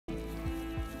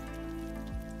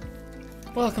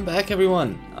Welcome back,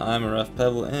 everyone. I'm a rough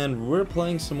Pebble, and we're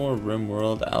playing some more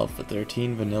Rimworld Alpha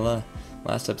 13 Vanilla.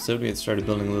 Last episode we had started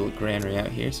building a little granary out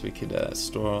here so we could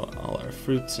store all our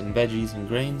fruits and veggies and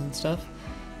grains and stuff,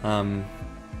 and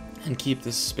keep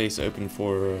this space open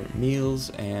for meals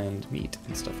and meat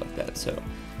and stuff like that. So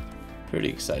pretty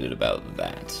excited about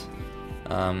that.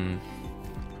 So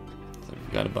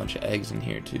we've got a bunch of eggs in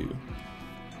here too.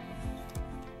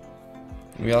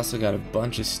 We also got a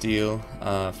bunch of steel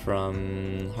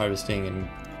from harvesting and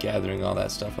gathering all that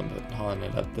stuff and hauling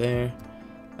it up there,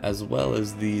 as well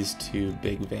as these two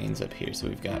big veins up here. So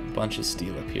we've got a bunch of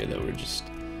steel up here that we're just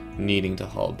needing to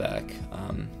haul back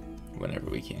whenever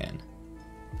we can.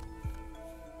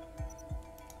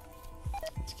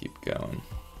 Let's keep going.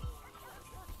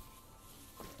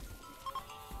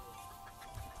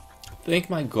 I think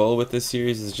my goal with this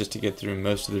series is just to get through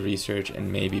most of the research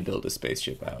and maybe build a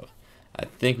spaceship out. I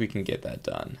think we can get that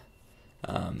done.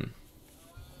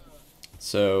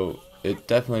 So it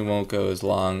definitely won't go as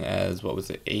long as, what was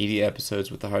it, 80 episodes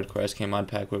with the Hardcore SK mod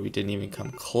pack, where we didn't even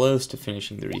come close to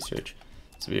finishing the research.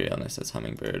 To be honest, that's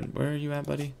Hummingbird. Where are you at,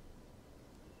 buddy?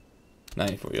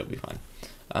 94, you'll be fine.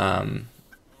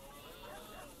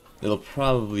 It'll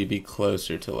probably be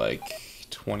closer to like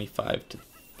 25 to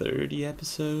 30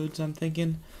 episodes, I'm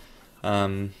thinking.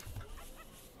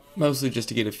 Mostly just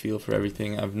to get a feel for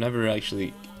everything. I've never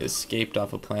actually escaped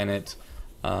off a planet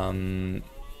on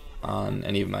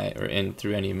any of my, or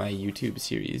through any of my YouTube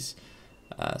series,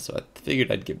 so I figured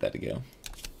I'd give that a go.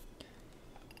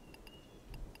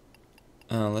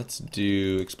 Let's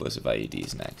do explosive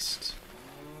IEDs next.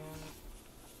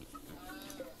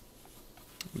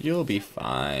 You'll be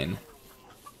fine.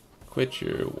 Quit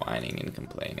your whining and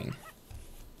complaining.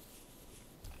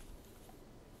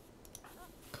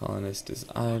 Colonist is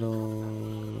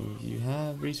idle. You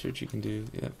have research you can do.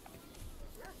 Yep.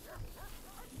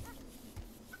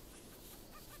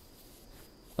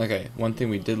 Okay, one thing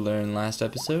we did learn last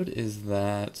episode is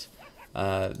that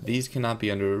these cannot be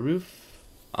under a roof.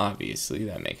 Obviously,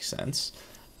 that makes sense.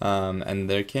 And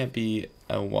there can't be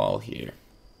a wall here.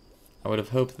 I would have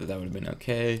hoped that that would have been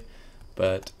okay,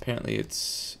 but apparently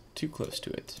it's too close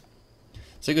to it.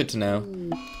 So good to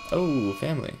know. Oh,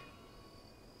 family.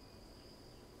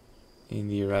 In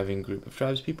the arriving group of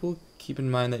tribespeople, keep in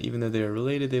mind that even though they are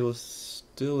related, they will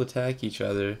still attack each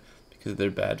other because of their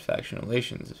bad faction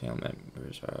relations. The family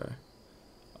members are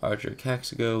Archer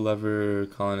Caxigo, Lover,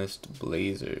 Colonist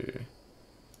Blazer.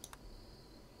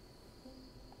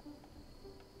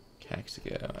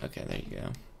 Caxigo, okay, there you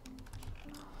go.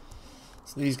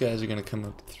 So these guys are going to come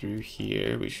up through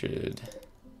here. We should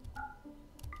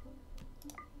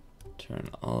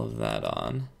turn all of that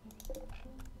on.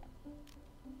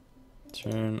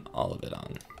 Turn all of it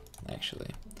on, actually.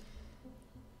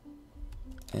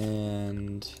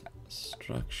 And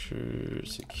structure,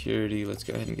 security. Let's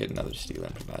go ahead and get another steel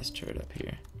improvised turret up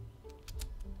here.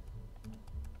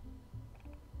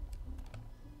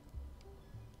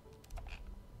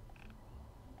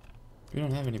 We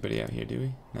don't have anybody out here, do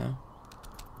we? No?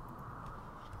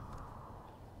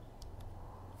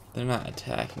 They're not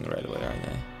attacking right away, are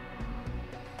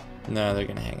they? No, they're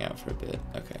gonna hang out for a bit.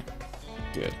 Okay,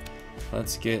 good.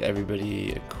 Let's get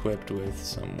everybody equipped with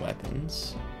some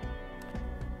weapons.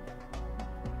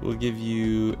 We'll give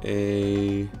you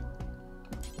a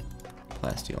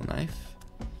plasteel knife.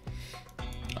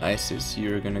 Isis,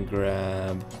 you're gonna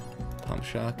grab pump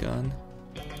shotgun.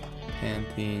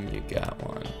 Pantheon, you got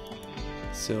one.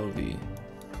 Sylvie,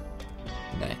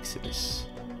 Nexus.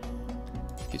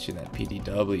 Let's get you that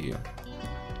PDW.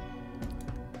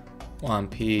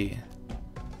 1P.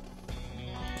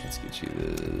 Let's get you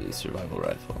the survival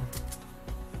rifle.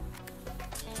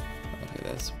 Okay,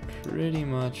 that's pretty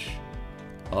much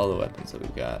all the weapons that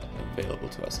we've got available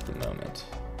to us at the moment.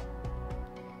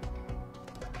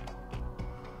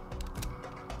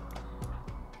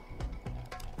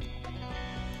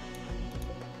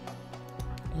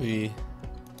 We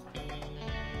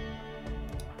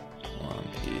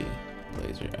 1P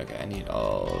laser. Okay, I need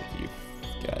all of you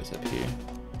guys up here.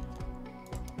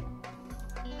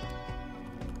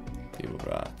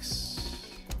 Rocks.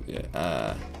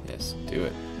 Yeah, yes, do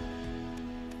it.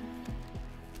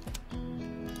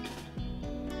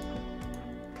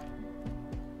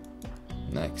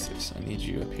 Nexus, I need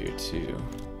you up here too.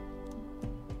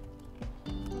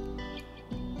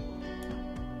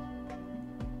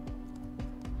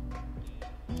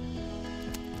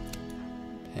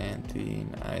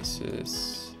 Pantheon,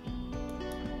 Isis.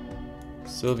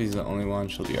 Sylvie's the only one,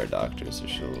 she'll be our doctor, so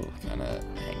she'll kinda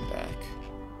hang back.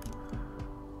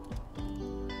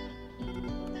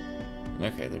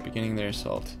 Okay, they're beginning their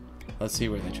assault. Let's see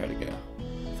where they try to go.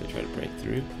 If they're try to break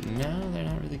through. No, they're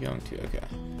not really going to. Okay.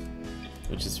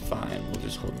 Which is fine. We'll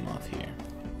just hold them off here.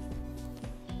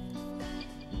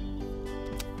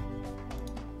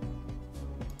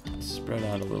 Spread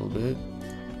out a little bit.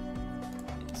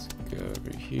 Let's go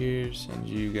over here. Send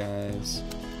you guys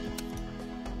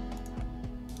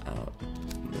out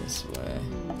this way.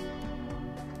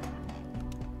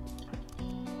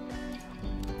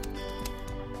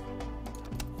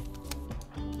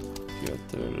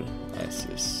 Piotr,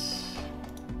 Isis.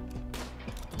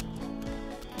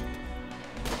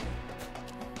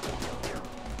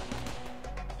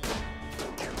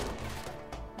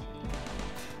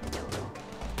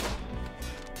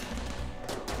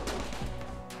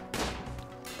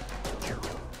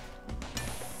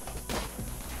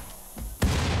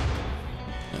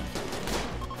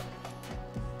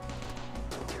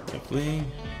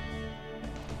 Fleeing.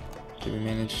 Did we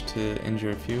manage to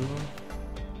injure a few of them?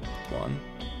 One.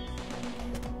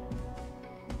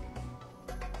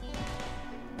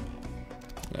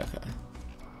 Okay.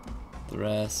 The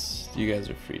rest, you guys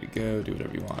are free to go, do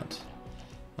whatever you want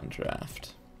on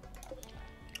draft.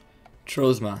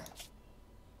 Trozma.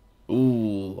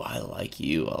 Ooh, I like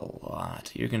you a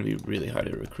lot. You're gonna be really hard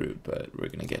to recruit, but we're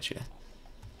gonna get you.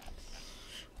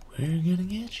 We're gonna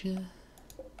get you.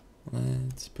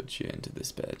 Let's put you into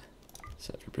this bed.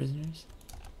 Set for prisoners.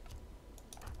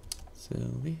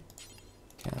 Sylvie.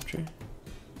 Capture.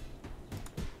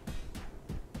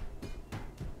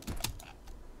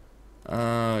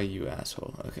 Oh, you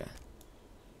asshole. Okay.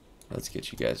 Let's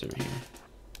get you guys over here.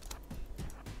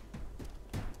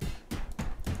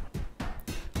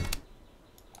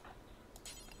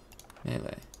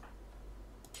 Melee.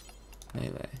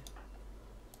 Melee.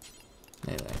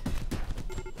 Melee.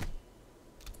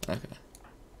 Okay.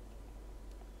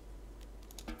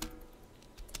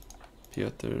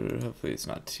 Piotr, hopefully it's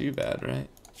not too bad, right?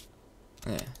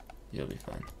 Yeah, you'll be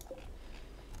fine.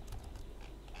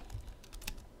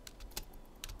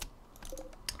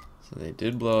 So they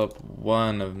did blow up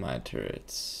one of my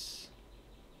turrets.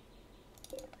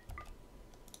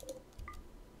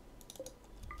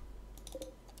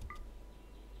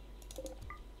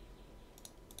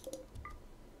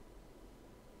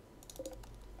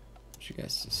 You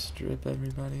guys to strip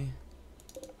everybody.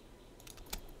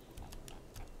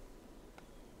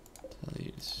 Tell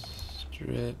you to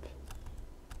strip.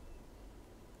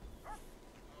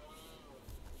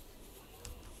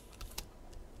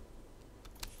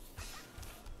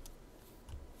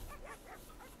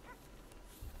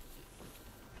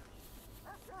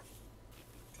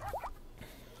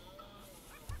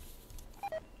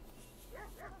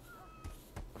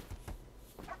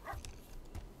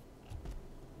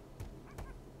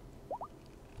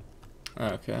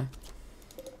 Okay.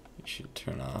 You should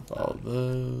turn off all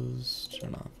those,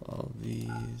 turn off all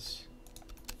these.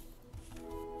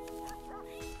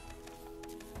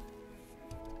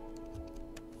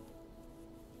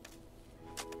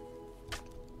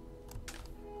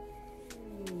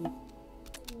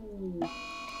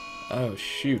 Oh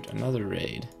shoot, another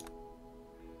raid.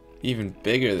 Even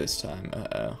bigger this time,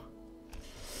 uh-oh.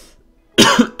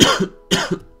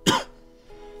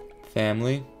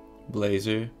 Family,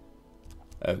 Blazer.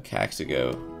 Oh,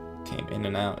 Caxigo came in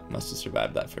and out. Must have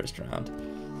survived that first round.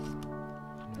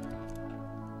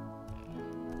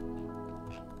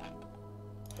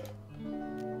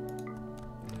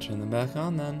 Turn them back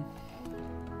on then.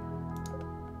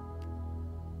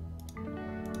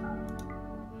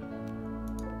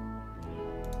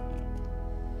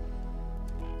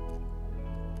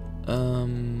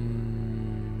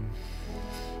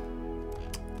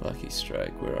 Lucky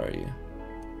Strike, where are you?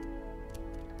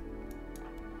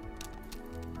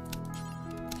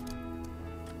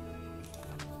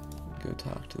 Go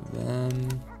talk to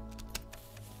them.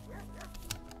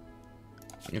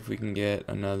 If we can get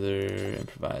another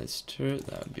improvised turret,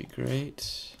 that would be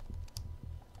great.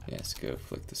 Yes, go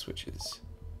flick the switches.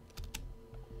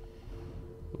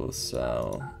 We'll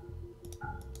sell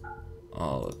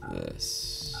all of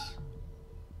this.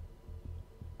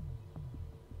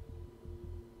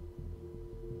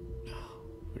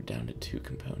 We're down to 2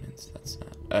 components. That's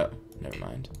not... Oh, never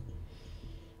mind.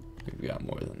 We've got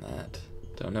more than that.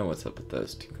 Don't know what's up with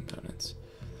those 2 components.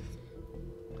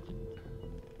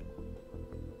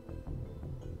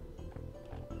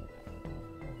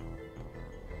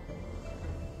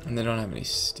 And they don't have any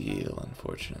steel,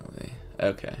 unfortunately.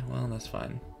 Okay, well, that's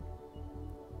fine.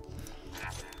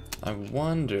 I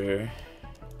wonder...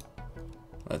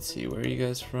 Let's see, where are you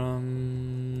guys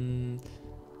from?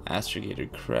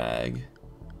 Astrogator Crag.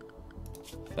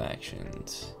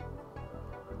 Factions.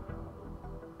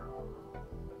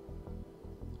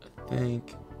 I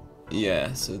think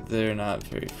Yeah, so they're not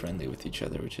very friendly with each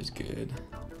other, which is good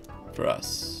for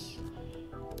us.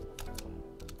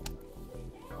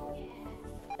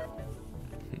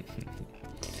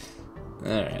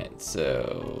 Alright,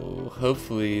 so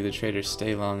hopefully the traders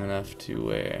stay long enough to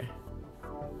where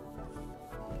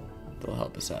they'll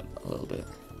help us out a little bit.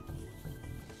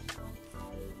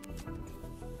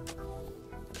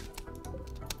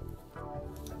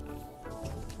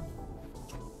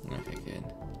 Okay, good.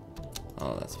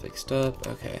 All that's fixed up.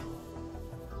 Okay.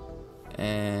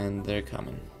 And they're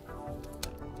coming.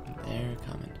 They're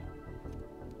coming.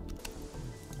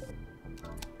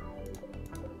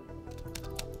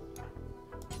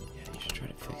 Yeah, you should try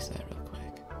to fix that real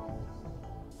quick.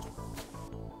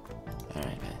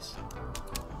 Alright, guys.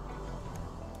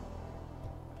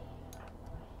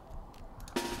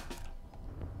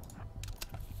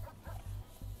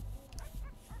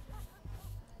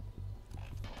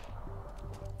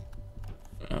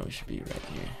 Oh, we should be right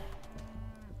here.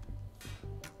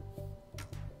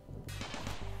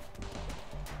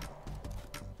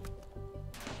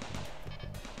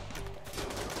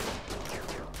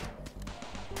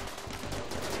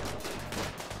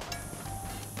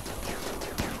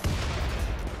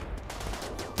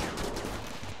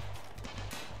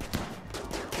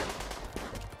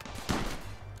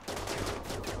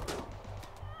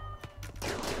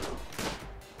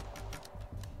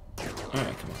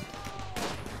 Alright, come on.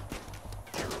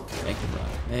 Make them run.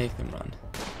 Make them run.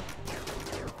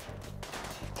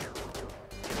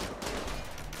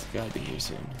 It's gotta be here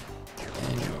soon.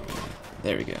 Anyway,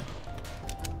 there we go.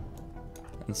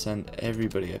 And send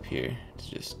everybody up here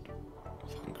to just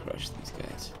fucking crush these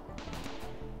guys.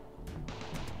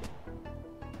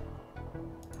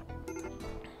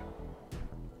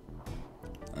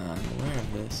 I'm aware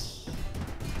of this.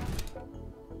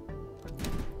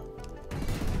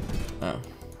 Oh.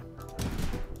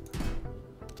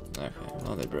 Okay,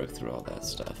 well they broke through all that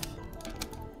stuff.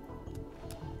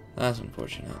 That's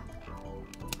unfortunate.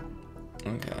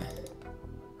 Okay.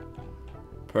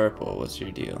 Purple, what's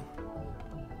your deal?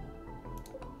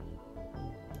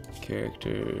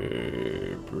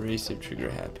 Character, abrasive,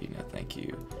 trigger happy, no thank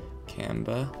you.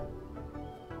 Kamba,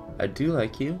 I do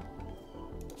like you.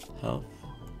 Health,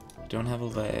 don't have a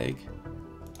leg.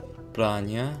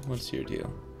 Branya, what's your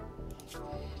deal?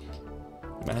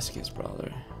 Masochist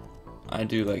Brawler. I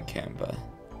do like Kamba.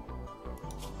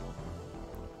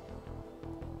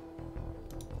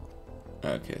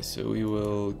 Okay, so we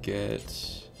will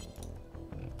get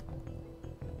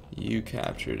you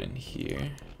captured in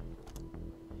here.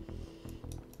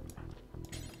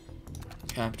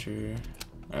 Capture.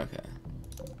 Okay.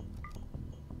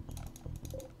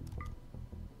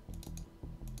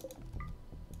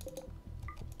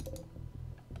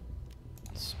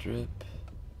 Strip.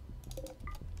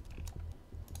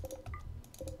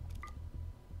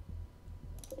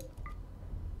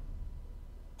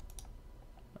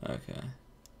 Okay.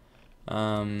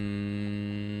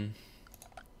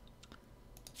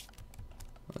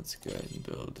 Let's go ahead and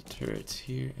build the turrets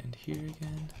here and here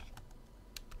again.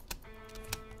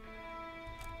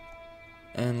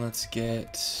 And let's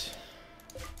get...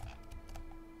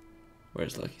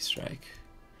 Where's Lucky Strike?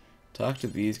 Talk to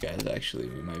these guys, actually.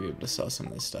 We might be able to sell some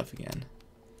of this stuff again.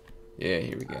 Yeah,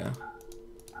 here we go.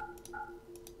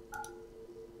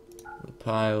 The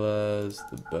pilas,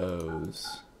 the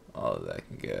bows, all of that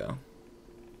can go.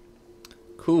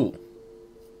 Cool.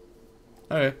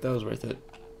 Alright, that was worth it.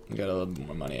 We got a little bit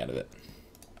more money out of it.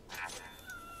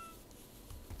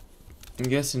 I'm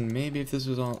guessing maybe if this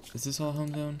was all... Is this all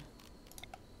home zone?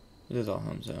 It is all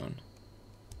home zone.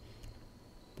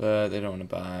 But they don't want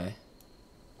to buy.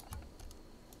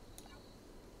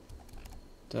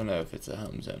 Don't know if it's a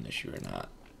home zone issue or not.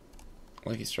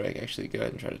 Lucky Strike, actually go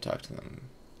ahead and try to talk to them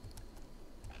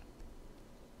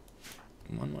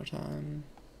one more time.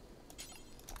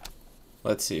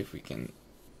 Let's see if we can...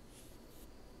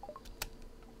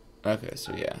 Okay,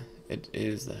 so yeah, it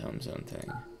is the home zone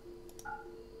thing.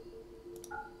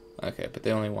 Okay, but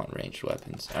they only want ranged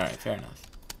weapons. Alright, fair enough.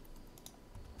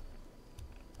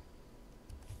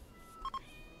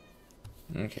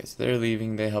 Okay, so they're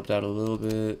leaving. They helped out a little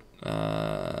bit.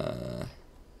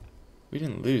 We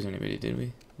didn't lose anybody, did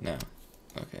we? No.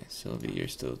 Okay, Sylvie, you're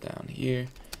still down here.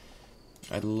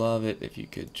 I'd love it if you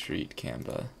could treat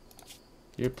Kamba.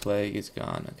 Your plague is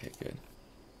gone. Okay, good.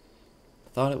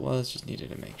 Thought it was, just needed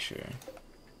to make sure.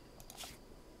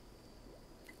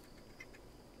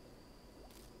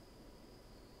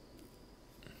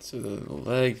 So the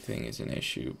leg thing is an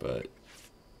issue, but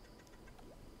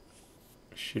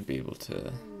should be able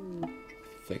to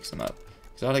fix them up.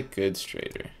 Exotic goods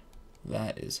trader.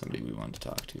 That is somebody we want to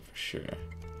talk to for sure.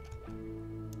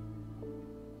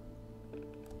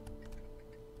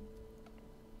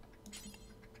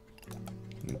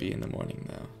 It'll be in the morning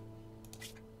though.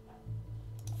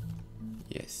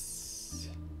 Yes.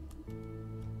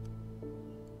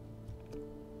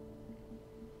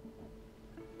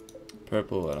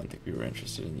 Purple, I don't think we were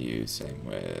interested in you. Same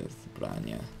with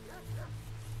Branya.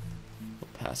 We'll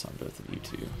pass on both of you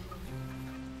two.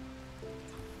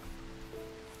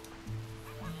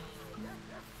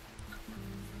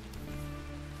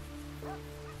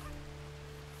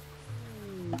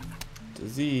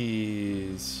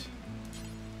 Disease.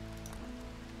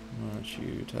 Why don't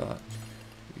you talk?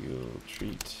 You'll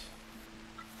treat.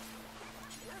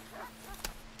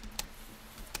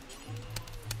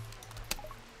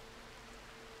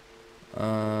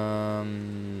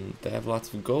 They have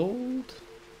lots of gold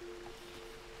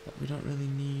that we don't really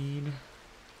need.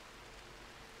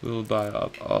 We'll buy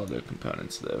up all their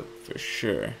components though, for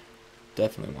sure.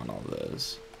 Definitely want all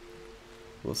those.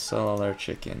 We'll sell all our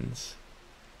chickens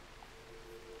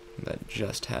that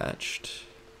just hatched.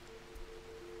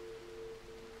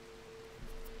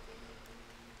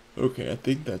 Okay, I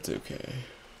think that's okay.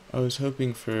 I was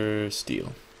hoping for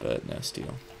steel, but no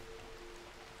steel.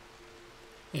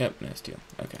 Yep, no steel.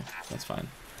 Okay, that's fine.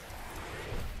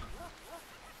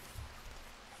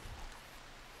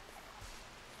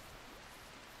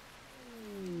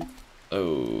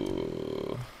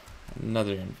 Oh,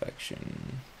 another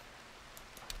infection.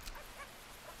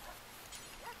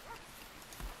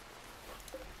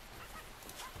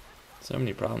 So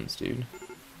many problems, dude.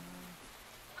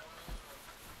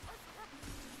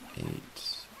 8,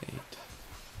 8.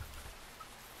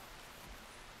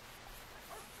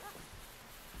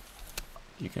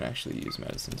 You can actually use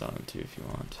medicines on them too if you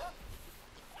want.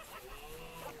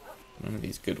 None of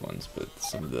these good ones, but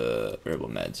some of the herbal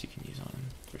meds you can use on them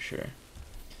for sure.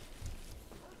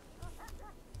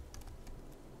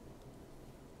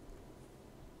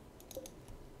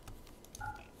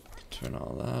 Turn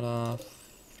all that off.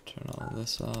 Turn all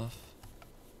this off.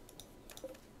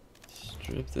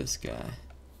 Strip this guy.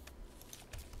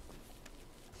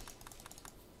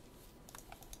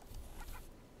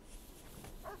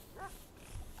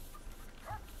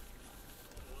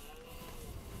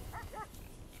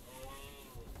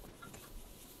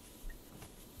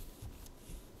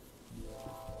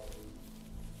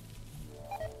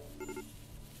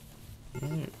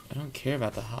 I don't care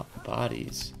about the hot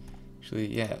bodies. Actually,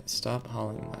 yeah, stop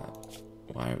hauling that.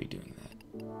 Why are we doing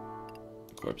that?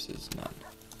 Corpses, none.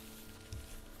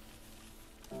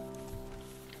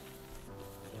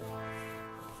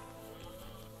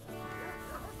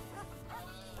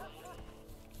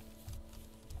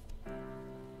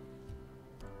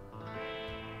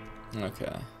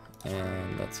 Okay,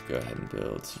 and let's go ahead and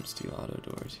build some steel auto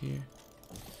doors here.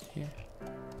 Here.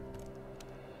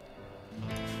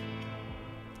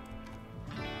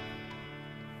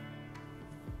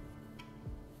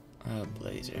 Oh,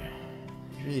 Blazer.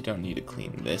 You really don't need to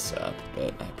clean this up,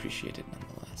 but I appreciate it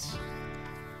nonetheless.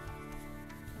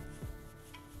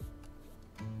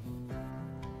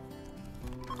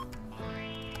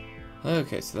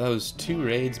 Okay, so that was 2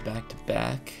 raids back to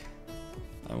back.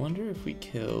 I wonder if we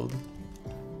killed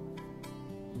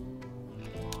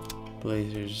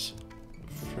Blazer's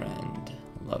friend,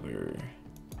 lover.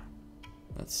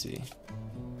 Let's see.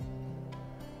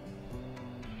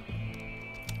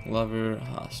 Lover,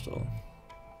 hostile.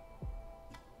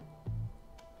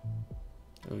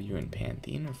 Oh, you and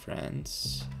Pantheon are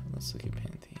friends. Let's look at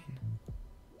Pantheon.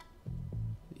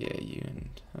 Yeah, you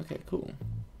and... Okay, cool.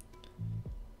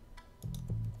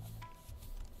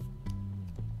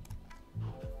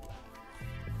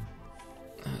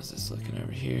 How's this looking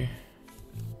over here?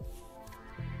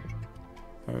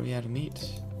 Where are we at to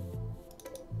meet?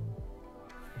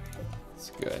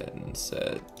 Let's go ahead and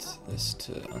set this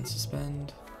to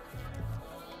unsuspend.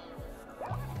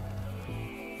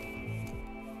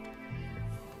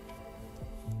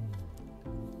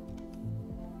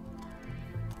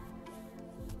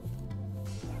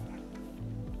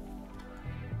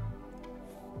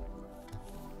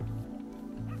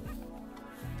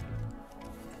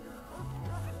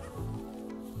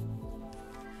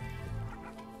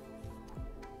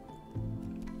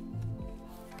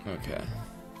 Okay.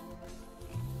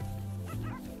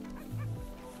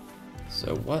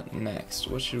 So what next?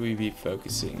 What should we be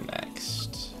focusing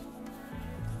next?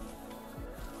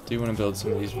 Do you want to build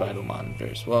some of these vital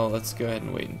monitors? Well, let's go ahead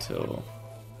and wait until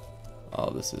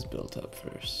all this is built up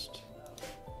first.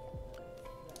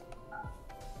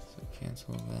 So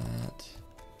cancel that.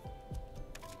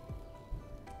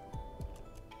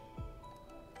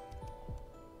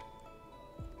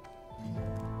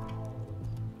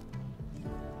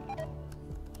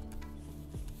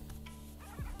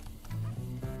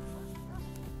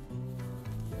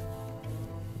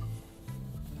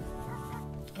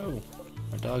 Oh,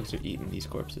 our dogs are eating these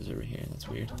corpses over here. That's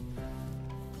weird.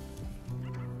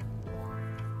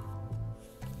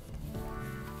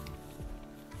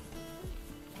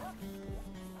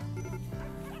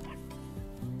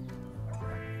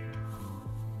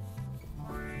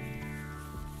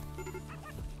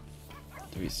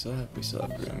 Do we still have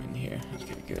room in here?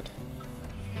 Okay, good.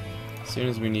 As soon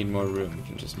as we need more room, we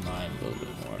can just mine a little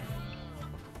bit more.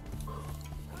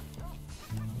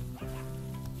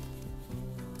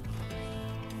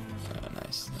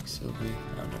 Nice. Thanks, Sylvie.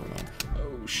 Oh, never mind.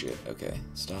 Oh, shit. Okay,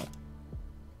 stop.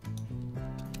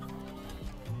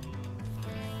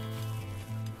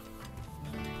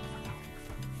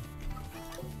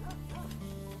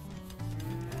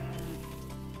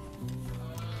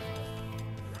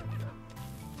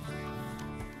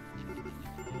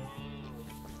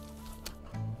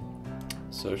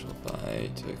 Social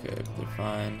fight. Okay, they're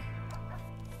fine.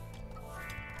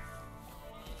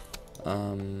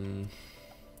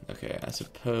 Okay, I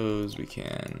suppose we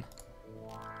can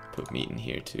put meat in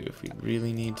here too if we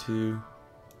really need to.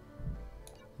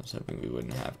 I was hoping we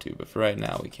wouldn't have to, but for right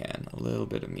now we can. A little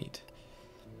bit of meat.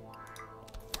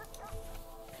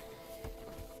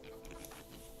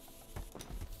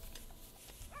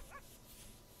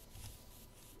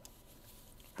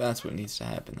 That's what needs to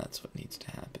happen. That's what needs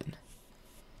to happen.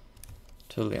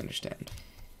 Totally understand.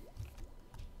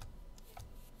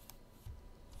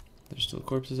 There's still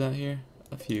corpses out here?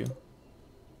 A few.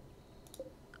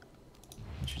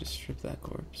 I should just strip that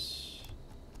corpse.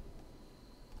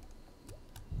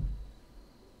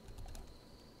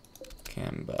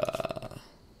 Kamba.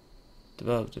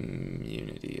 Developed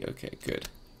immunity. Okay, good.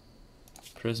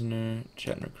 Prisoner,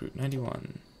 chat and recruit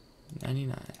 91.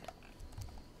 99.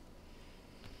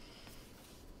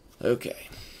 Okay.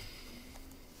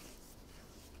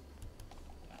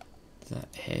 Is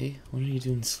that hay? What are you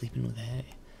doing sleeping with hay?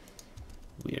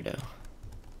 Weirdo.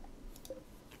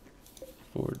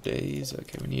 4 days.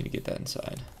 Okay, we need to get that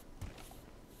inside.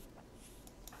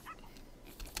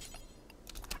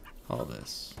 All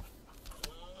this.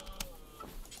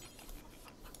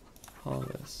 All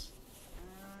this.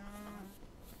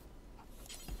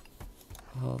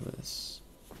 All this.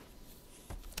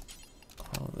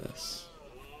 All this.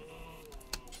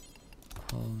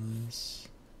 All this.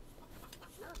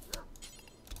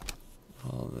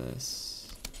 All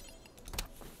this.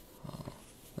 Oh,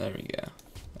 there we go.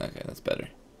 Okay, that's better.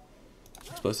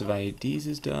 Explosive IEDs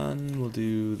is done. We'll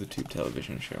do the tube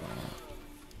television. Sure, why not?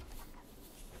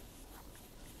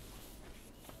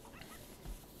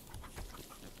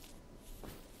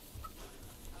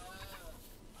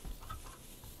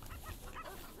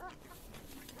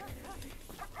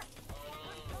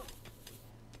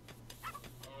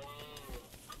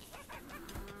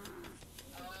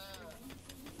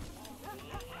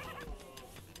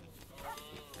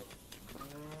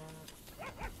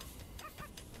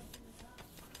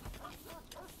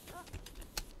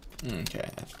 Okay,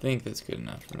 I think that's good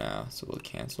enough for now, so we'll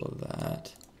cancel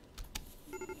that.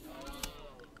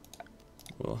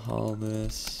 We'll haul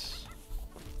this.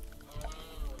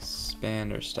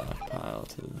 Expand our stockpile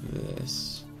to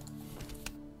this.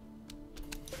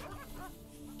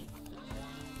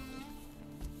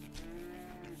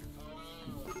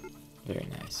 Very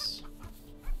nice.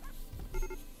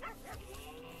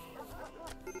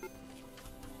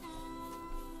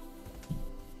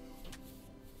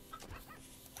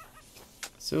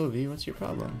 Sylvie, what's your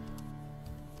problem?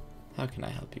 How can I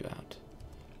help you out?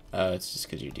 Oh, it's just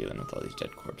because you're dealing with all these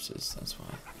dead corpses, that's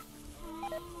why.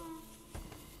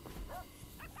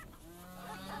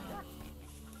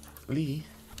 Lee,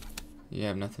 you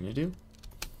have nothing to do?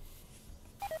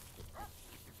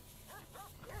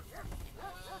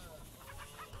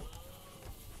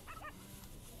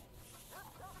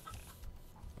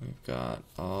 We've got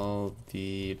all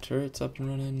the turrets up and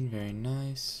running, very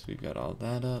nice. We've got all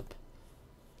that up.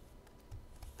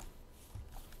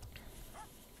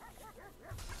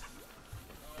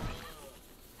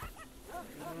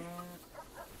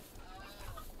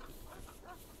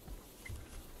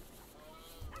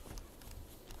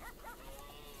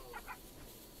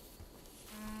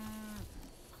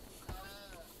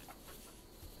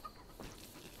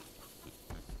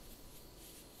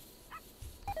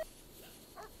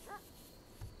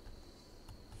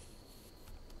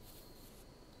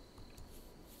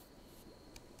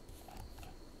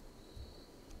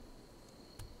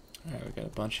 Alright, we got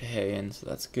a bunch of hay in, so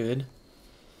that's good.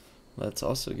 Let's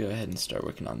also go ahead and start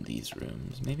working on these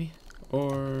rooms, maybe?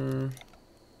 Or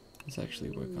let's actually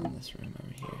work on this room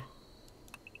over here.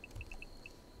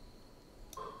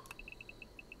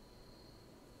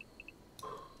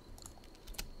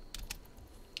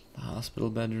 The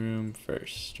hospital bedroom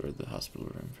first, or the hospital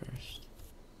room first.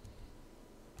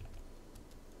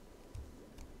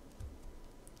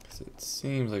 Because it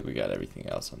seems like we got everything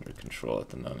else under control at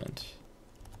the moment.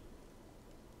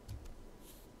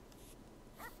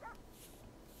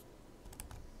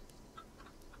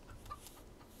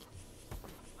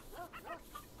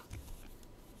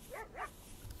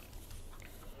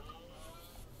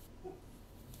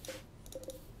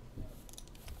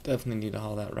 Definitely need to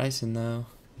haul that rice in though.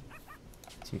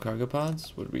 Some cargo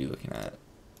pods. What are we looking at?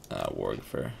 Warg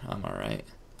fur. I'm alright.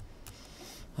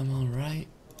 I'm alright.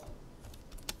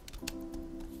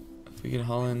 If we could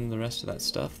haul in the rest of that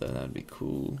stuff though, that would be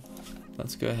cool.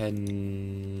 Let's go ahead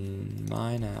and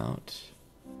mine out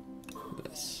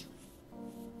this.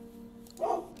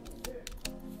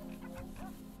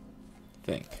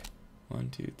 Think. 1,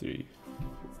 2, 3,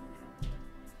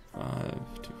 4,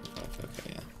 5, 2, 5.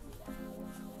 Okay, yeah.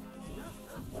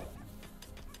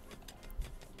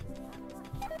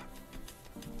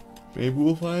 Maybe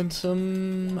we'll find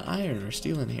some iron or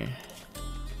steel in here.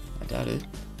 I doubt it.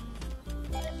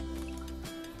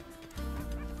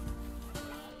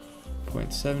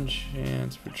 0.7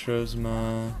 chance for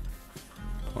Trosma.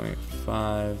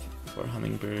 0.5 for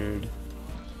Hummingbird.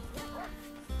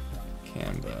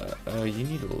 Camba. Oh, you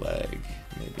need a leg,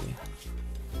 maybe.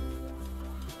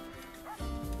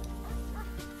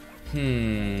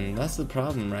 That's the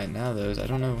problem right now though, is I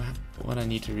don't know what I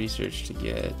need to research to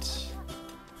get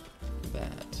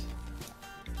that.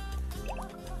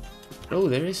 Oh,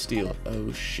 there is steel.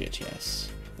 Oh shit, yes.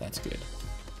 That's good.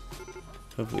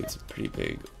 Hopefully it's a pretty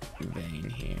big vein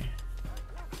here.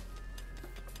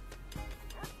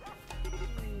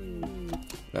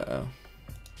 Uh-oh.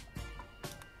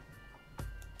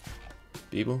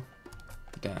 Pebble?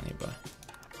 Get down here, bud.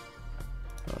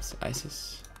 Oh, it's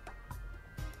ISIS.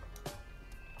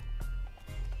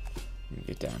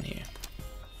 Get down here.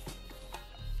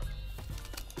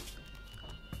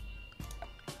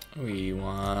 We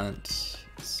want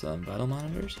some vital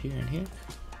monitors here and here.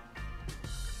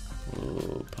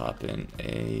 We'll pop in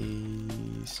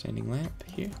a standing lamp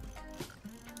here.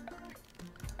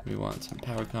 We want some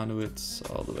power conduits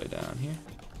all the way down here.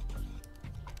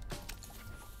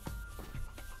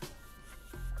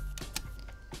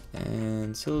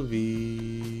 And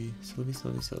Sylvie,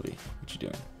 what you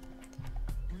doing?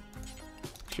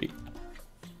 Treat.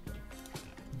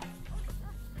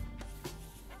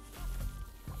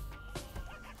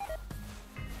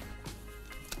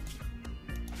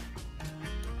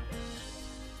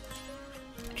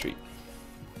 Treat.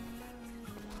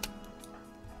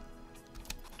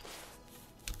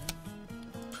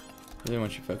 Really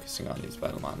want you focusing on these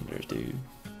vital monitors, dude.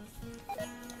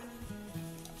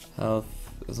 Health.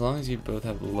 As long as you both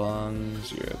have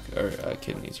lungs, you're okay, or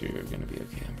kidneys, you're gonna be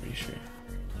okay. I'm pretty sure.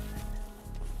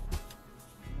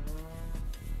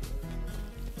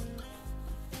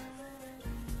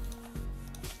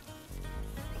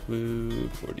 Flu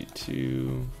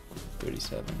 42,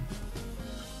 37.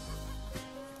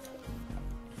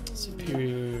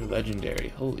 Superior, legendary.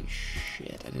 Holy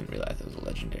shit! I didn't realize that was a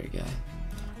legendary guy.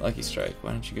 Lucky Strike.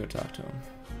 Why don't you go talk to him?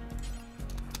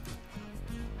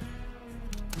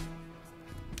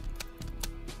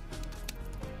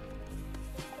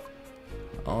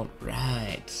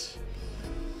 Alright.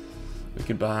 We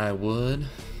could buy wood.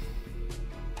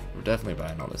 We're definitely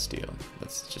buying all the steel.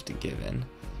 That's just a given.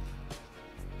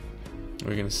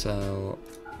 We're gonna sell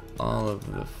all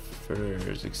of the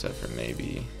furs except for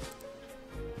maybe...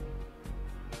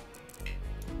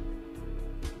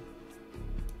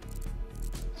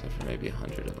 Except for maybe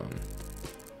 100 of them.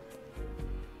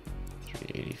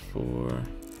 384.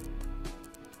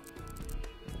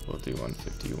 We'll do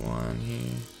 151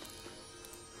 here.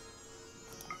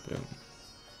 Boom.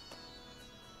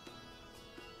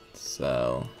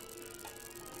 Sell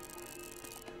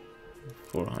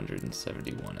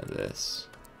 471 of this.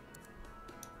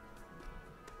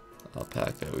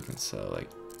 Alpaca, we can sell like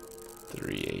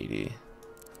 380.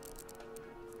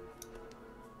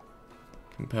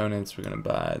 Components, we're gonna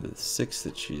buy the 6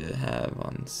 that you have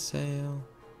on sale.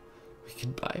 We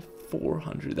could buy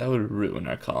 400. That would ruin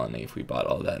our colony if we bought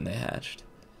all that and they hatched.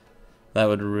 That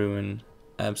would ruin,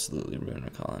 absolutely ruin our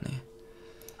colony.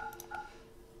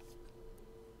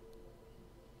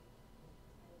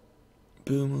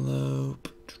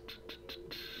 Boomalope.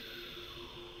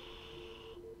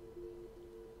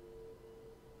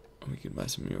 We could buy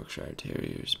some Yorkshire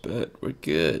Terriers, but we're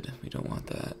good. We don't want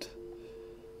that.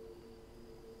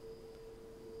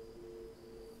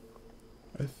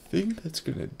 I think that's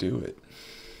gonna do it.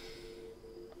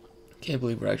 Can't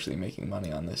believe we're actually making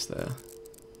money on this though.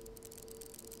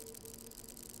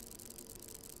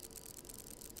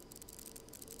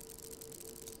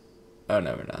 Oh,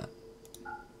 no, we're not.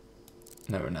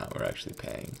 No, we're not. We're actually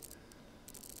paying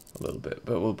a little bit,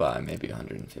 but we'll buy maybe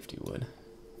 150 wood.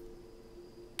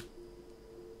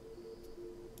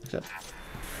 Except,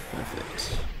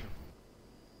 perfect.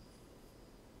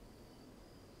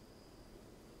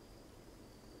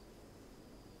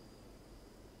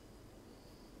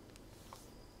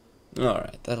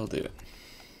 Alright, that'll do it.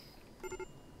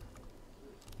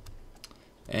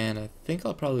 And I think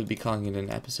I'll probably be calling it an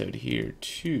episode here,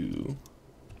 too.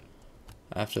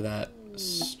 After that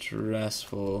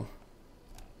stressful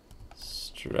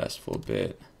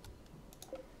bit.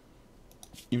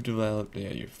 You've developed, yeah,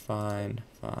 you're fine.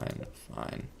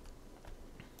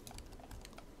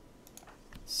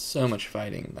 So much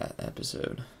fighting that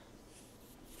episode.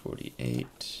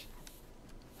 48,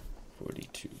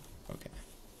 42, okay.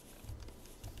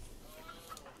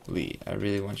 Lee, I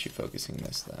really want you focusing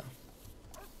this, though.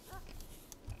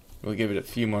 We'll give it a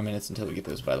few more minutes until we get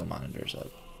those vital monitors up.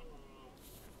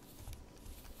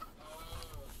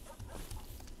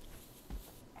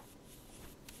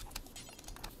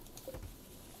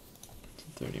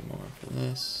 30 more for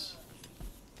this.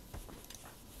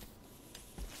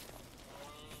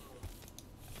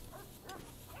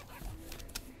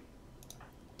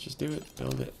 Just do it,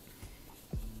 build it.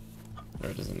 Or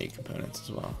it doesn't need components as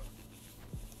well.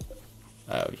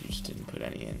 Oh, you just didn't put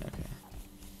any in, okay.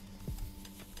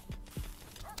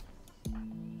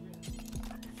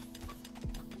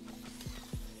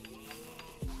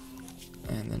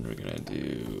 And then we're gonna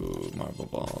do marble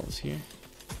balls here.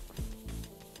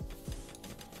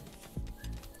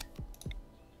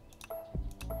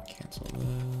 Cancel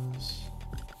those.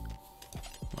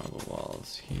 Marble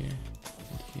balls here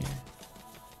and here.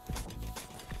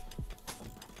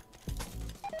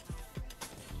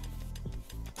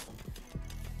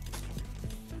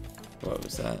 What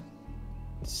was that?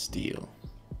 Steel.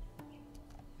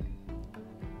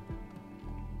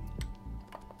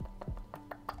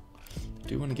 I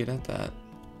do want to get at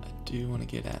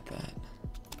that.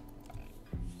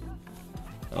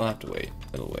 I'll have to wait.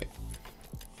 It'll wait.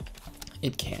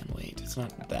 It can wait. It's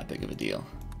not that big of a deal.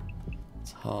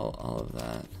 Let's haul all of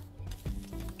that.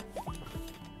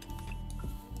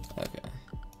 Okay.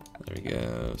 There we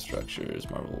go. Structures,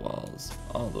 marble walls,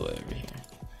 all the way over here.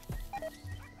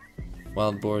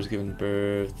 Wild boar's given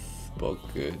birth.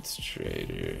 Bulk goods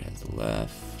trader has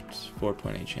left.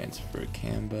 4.8 chance for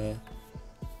Kamba.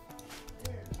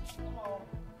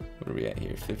 What are we at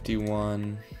here?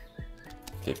 51,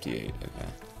 58. Okay.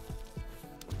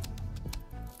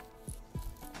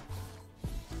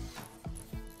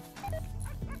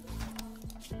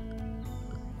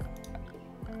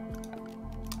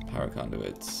 Power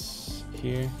conduits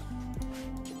here.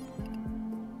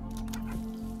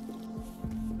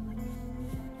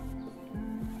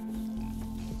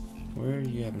 Where are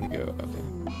you having to go? Okay,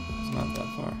 it's not that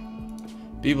far.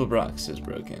 Pebble Brox is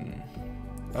broken.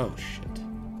 Oh shit.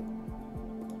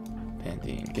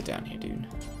 Pantheon, get down here, dude.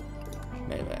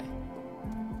 Melee.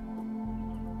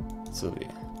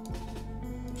 Sylvia.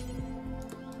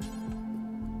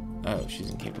 Oh, she's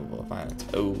incapable of violence.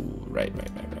 Oh, right.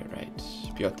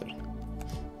 Piotr.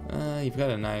 You've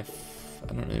got a knife. I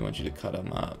don't really want you to cut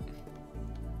him up.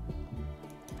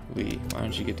 Lee, why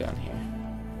don't you get down here?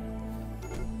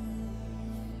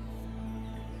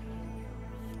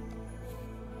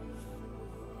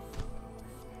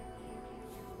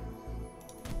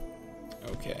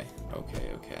 Okay.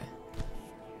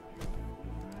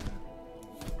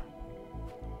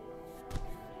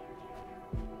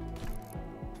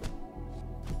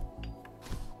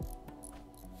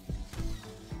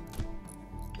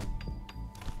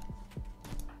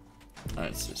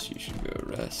 Alright, sis, you should go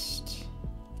rest.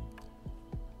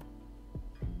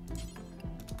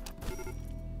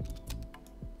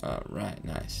 Alright,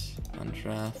 nice.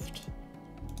 Undraft.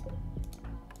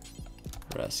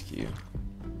 Rescue.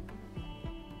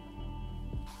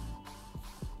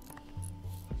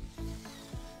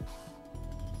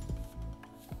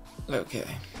 Okay.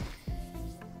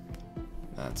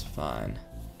 That's fine.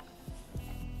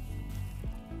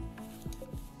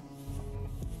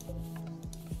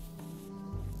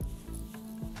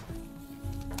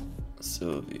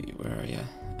 Sylvie, where are ya?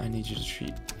 I need you to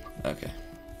treat. Okay.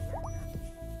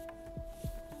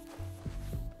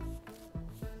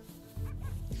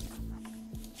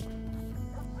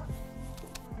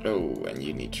 Oh, and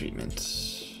you need treatment.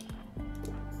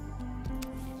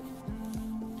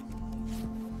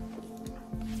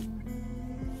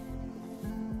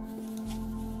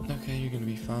 Okay, you're gonna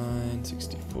be fine.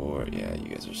 64. Yeah, you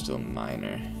guys are still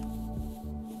minor.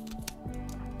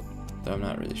 Though I'm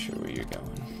not really sure where you're going.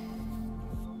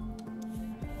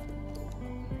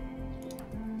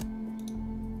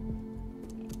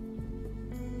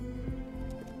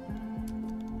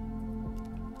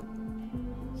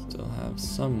 of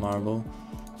some marble.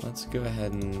 Let's go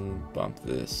ahead and bump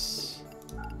this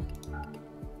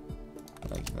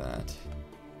like that.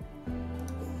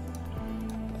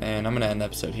 And I'm going to end the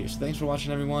episode here. So thanks for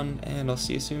watching, everyone, and I'll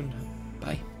see you soon.